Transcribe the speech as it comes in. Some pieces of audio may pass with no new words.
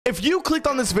If you clicked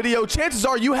on this video, chances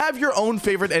are you have your own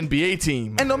favorite NBA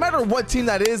team. And no matter what team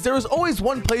that is, there is always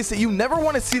one place that you never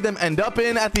want to see them end up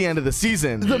in at the end of the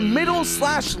season. The middle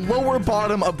slash lower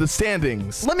bottom of the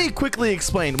standings. Let me quickly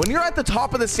explain. When you're at the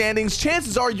top of the standings,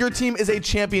 chances are your team is a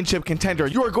championship contender.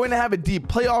 You are going to have a deep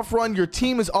playoff run. Your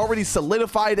team is already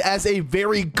solidified as a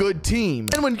very good team.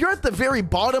 And when you're at the very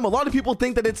bottom, a lot of people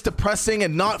think that it's depressing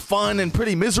and not fun and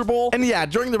pretty miserable. And yeah,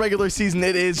 during the regular season,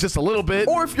 it is just a little bit.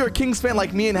 Or if you're a Kings fan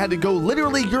like me and had to go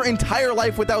literally your entire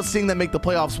life without seeing them make the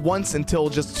playoffs once until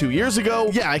just 2 years ago,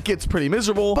 yeah, it gets pretty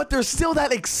miserable. But there's still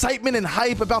that excitement and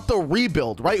hype about the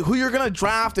rebuild, right? Who you're going to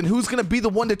draft and who's going to be the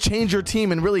one to change your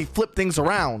team and really flip things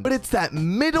around. But it's that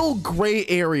middle gray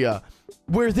area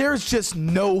where there's just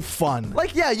no fun.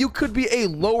 Like, yeah, you could be a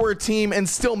lower team and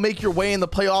still make your way in the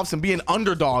playoffs and be an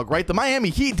underdog, right? The Miami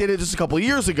Heat did it just a couple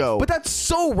years ago, but that's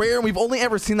so rare, and we've only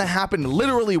ever seen that happen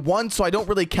literally once, so I don't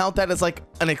really count that as like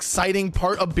an exciting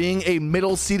part of being a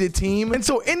middle seeded team. And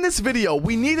so in this video,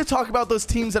 we need to talk about those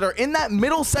teams that are in that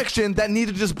middle section that need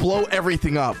to just blow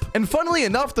everything up. And funnily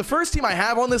enough, the first team I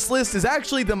have on this list is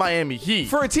actually the Miami Heat.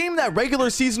 For a team that regular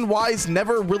season wise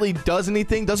never really does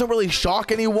anything, doesn't really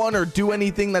shock anyone or do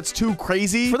anything that's too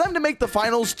crazy, for them to make the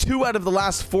finals 2 out of the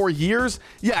last 4 years,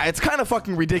 yeah, it's kind of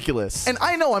fucking ridiculous. And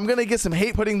I know I'm gonna get some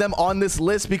hate putting them on this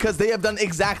list because they have done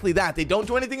exactly that. They don't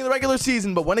do anything in the regular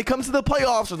season, but when it comes to the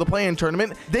playoffs or the play-in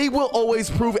tournament, they will always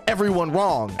prove everyone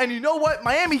wrong. And you know what,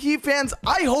 Miami Heat fans,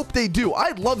 I hope they do.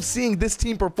 I love seeing this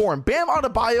team perform. Bam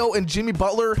Adebayo and Jimmy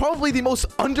Butler, probably the most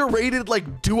underrated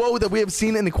like duo that we have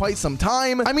seen in quite some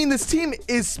time. I mean, this team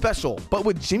is special, but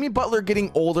with Jimmy Butler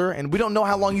getting older and we don't know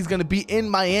how long he's gonna be in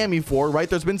Miami for, right?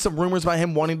 There's been some rumors about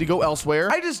him wanting to go elsewhere.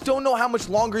 I just don't know how much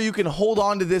longer you can hold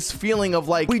on to this feeling of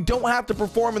like, we don't have to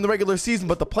perform in the regular season,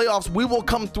 but the playoffs, we will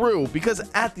come through, because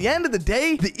at the end of the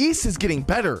day, the East is getting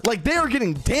better. Like, they are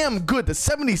getting damn good. The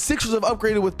 76ers have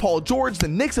upgraded with Paul George. The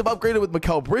Knicks have upgraded with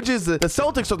Mikal Bridges. The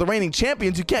Celtics are the reigning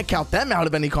champions. You can't count them out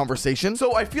of any conversation.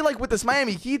 So I feel like with this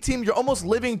Miami Heat team, you're almost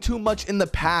living too much in the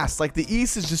past. Like, the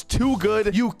East is just too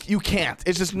good. You can't.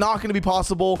 It's just not going to be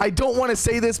possible. I don't want to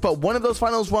say this, but one of those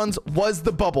finals runs was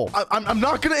the bubble. I'm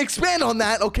not going to expand on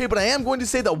that, okay, but I am going to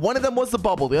say that one of them was the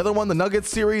bubble. The other one, the Nuggets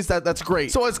series, that's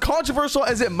great. So as controversial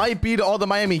as it might be to all the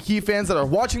Miami Heat fans that are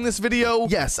watching this video,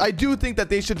 yes, I do think that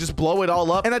they should just blow it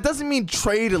all up. And that doesn't mean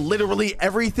trade literally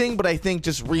everything, but I think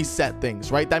just reset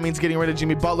things, right? That means getting rid of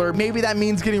Jimmy Butler. Maybe that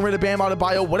means getting rid of Bam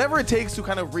Adebayo, whatever it takes to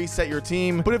kind of reset your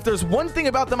team. But if there's one thing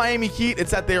about the Miami Heat,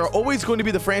 it's that they are always going to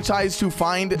be the franchise to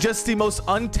find just the most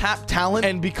untapped talent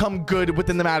and become good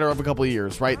within the matter of a couple of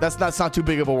years, right? That's not too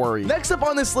big of a worry. Next up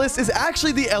on this list is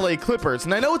actually the LA Clippers.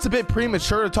 And I know it's a bit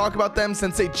premature to talk about them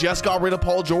since they just got rid of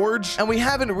Paul George and we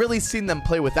haven't really seen them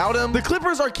play without him. The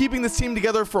Clippers are keeping this team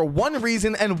together for one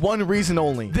reason and one reason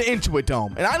only: the Intuit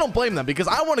Dome. And I don't blame them, because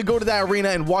I want to go to that arena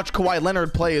and watch Kawhi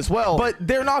Leonard play as well, but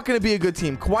they're not going to be a good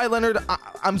team. Kawhi Leonard,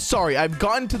 I'm sorry, I've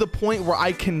gotten to the point where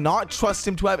I cannot trust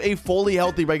him to have a fully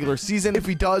healthy regular season. If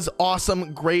he does,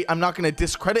 awesome, great. I'm not going to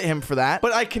discredit him for that,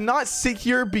 but I cannot sit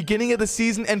here beginning of the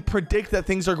season and predict that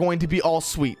things are going to be all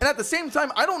sweet. And at the same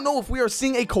time, I don't know if we are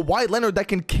seeing a Kawhi Leonard that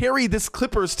can carry this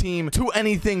Clippers team to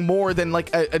anything more than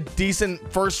like a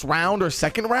decent first round or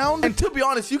second round. And to be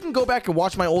honest, you can go back and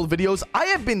watch my old videos. I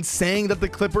have been saying that the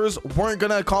Clippers weren't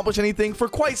going to accomplish anything for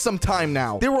quite some time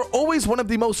now. They were always one of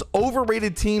the most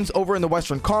overrated teams over in the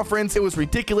Western Conference. It was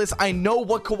ridiculous. I know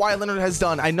what Kawhi Leonard has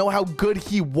done. I know how good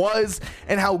he was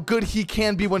and how good he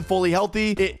can be when fully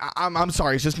healthy. I'm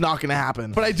sorry, it's just not going to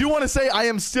happen. But I do want to say I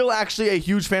am still actually a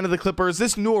huge fan of the Clippers.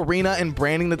 This new arena and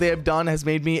branding that they have done has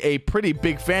made me a pretty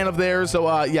big fan of theirs.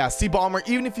 So yeah, Steve Ballmer,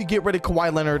 even if you get rid of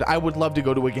Kawhi Leonard, I would love to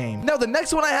go to a game. Now, the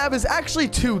next one I have is actually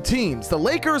two teams, the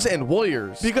Lakers and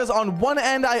Warriors, because on one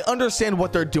end, I understand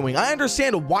what they're doing. I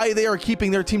understand why they are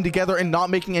keeping their team together and not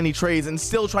making any trades and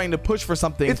still trying to push for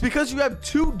something. It's because you have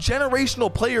two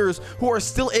generational players who are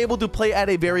still able to play at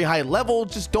a very high level,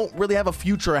 just don't really have a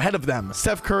future ahead of them.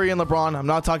 Steph Curry and LeBron. I'm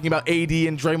not talking about AD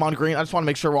and Draymond Green. I just want to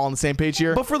make sure we're all on the same page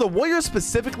here. But for the Warriors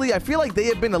specifically, I feel like they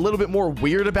have been a little bit more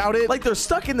weird about it. Like, they're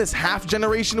stuck in this half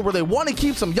generation where they want to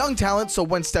keep some young talent, so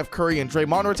when Steph Curry and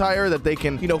Draymond retire, that they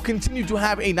can, you know, continue to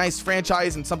have a nice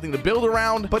franchise and something to build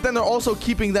around. But then they're also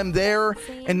keeping them there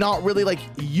and not really like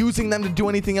using them to do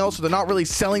anything else. So they're not really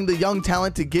selling the young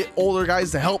talent to get older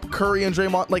guys to help Curry and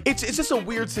Draymond. Like, it's just a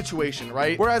weird situation,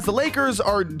 right? Whereas the Lakers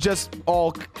are just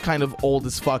all kind of old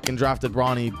as fuck and drafted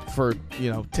Bronny for,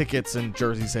 you know, tickets and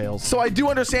jerseys jersey sales. So I do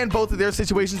understand both of their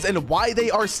situations and why they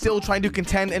are still trying to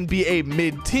contend and be a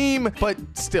mid team, but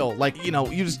still, like, you know,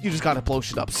 you just gotta blow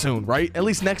shit up soon, right? At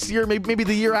least next year, maybe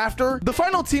the year after. The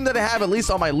final team that I have, at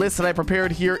least on my list that I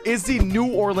prepared here, is the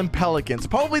New Orleans Pelicans.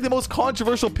 Probably the most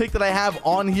controversial pick that I have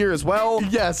on here as well.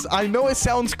 Yes, I know it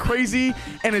sounds crazy,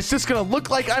 and it's just gonna look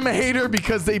like I'm a hater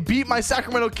because they beat my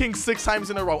Sacramento Kings 6 times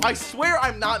in a row. I swear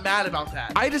I'm not mad about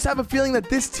that. I just have a feeling that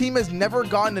this team has never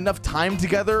gotten enough time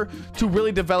together to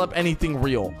really develop anything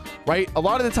real, right? A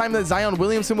lot of the time that Zion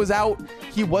Williamson was out,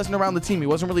 he wasn't around the team. He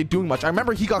wasn't really doing much. I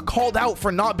remember he got called out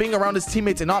for not being around his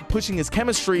teammates and not pushing his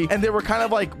chemistry, and they were kind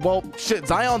of like, well, shit,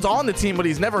 Zion's on the team, but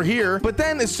he's never here. But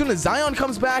then as soon as Zion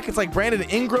comes back, it's like Brandon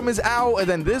Ingram is out, and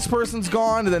then this person's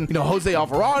gone, and then, you know, Jose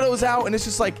Alvarado's out, and it's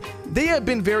just like, they have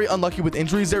been very unlucky with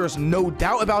injuries. There is no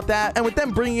doubt about that. And with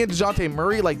them bringing in DeJounte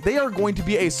Murray, like, they are going to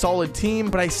be a solid team,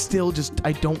 but I still just,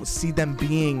 I don't see them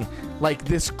being like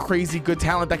this crazy good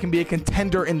talent that can be a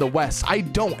contender in the West. I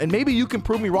don't. And maybe you can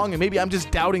prove me wrong, and maybe I'm just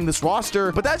doubting this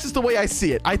roster, but that's just the way I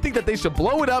see it. I think that they should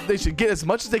blow it up. They should get as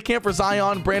much as they can for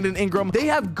Zion, Brandon Ingram. They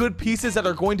have good pieces that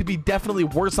are going to be definitely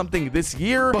worth something this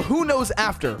year, but who knows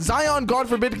after? Zion, God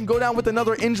forbid, can go down with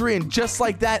another injury, and just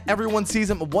like that, everyone sees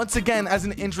him once again as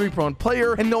an injury-prone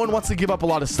player, and no one wants to give up a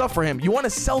lot of stuff for him. You want to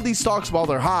sell these stocks while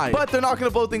they're high, but they're not going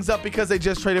to blow things up because they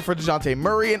just traded for DeJounte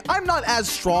Murray, and I'm not as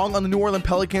strong on the New Orleans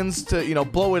Pelicans to, you know,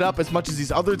 blow it up as much as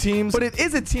these other teams, but it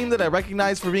is a team that I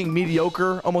recognize for being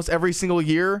mediocre almost every single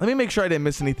year. Let me make sure I didn't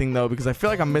miss anything though, because I feel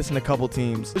like I'm missing a couple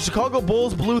teams. The Chicago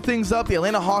Bulls blew things up. The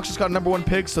Atlanta Hawks just got a #1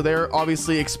 pick, so they're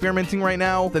obviously experimenting right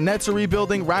now. The Nets are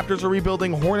rebuilding. Raptors are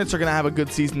rebuilding. Hornets are gonna have a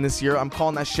good season this year. I'm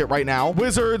calling that shit right now.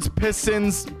 Wizards,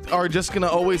 Pistons are just gonna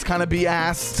always kind of be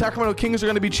ass. Sacramento Kings are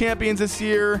gonna be champions this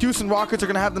year. Houston Rockets are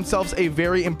gonna have themselves a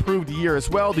very improved year as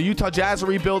well. The Utah Jazz are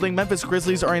rebuilding. Memphis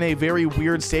Grizzlies are in a very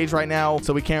weird stage right now,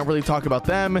 so we can't really talk about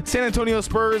them. San Antonio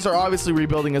Spurs are obviously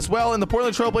rebuilding as well, and the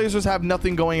Portland Trailblazers have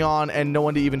nothing going on and no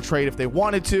one to even trade if they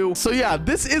wanted to. So yeah,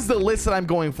 this is the list that I'm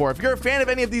going for. If you're a fan of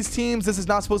any of these teams, this is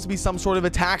not supposed to be some sort of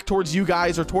attack towards you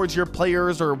guys or towards your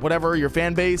players or whatever, your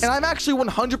fan base. And I'm actually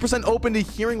 100% open to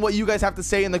hearing what you guys have to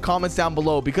say in the comments down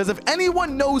below, because if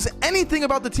anyone knows anything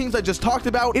about the teams I just talked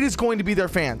about, it is going to be their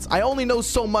fans. I only know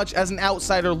so much as an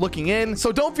outsider looking in,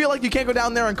 so don't feel like you can't go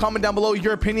down there and comment down below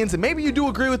your opinions, and maybe you do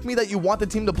agree with me that you want the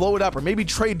team to blow it up, or maybe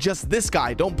trade just this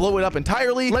guy. Don't blow it up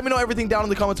entirely. Let me know everything down in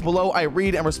the comments below. I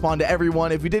read and respond to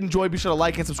everyone. If you did enjoy, be sure to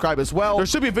like and subscribe as well. There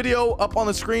should be a video up on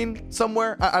the screen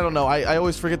somewhere. I don't know. I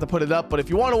always forget to put it up, but if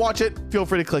you want to watch it, feel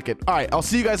free to click it. All right, I'll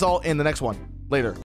see you guys all in the next one. Later.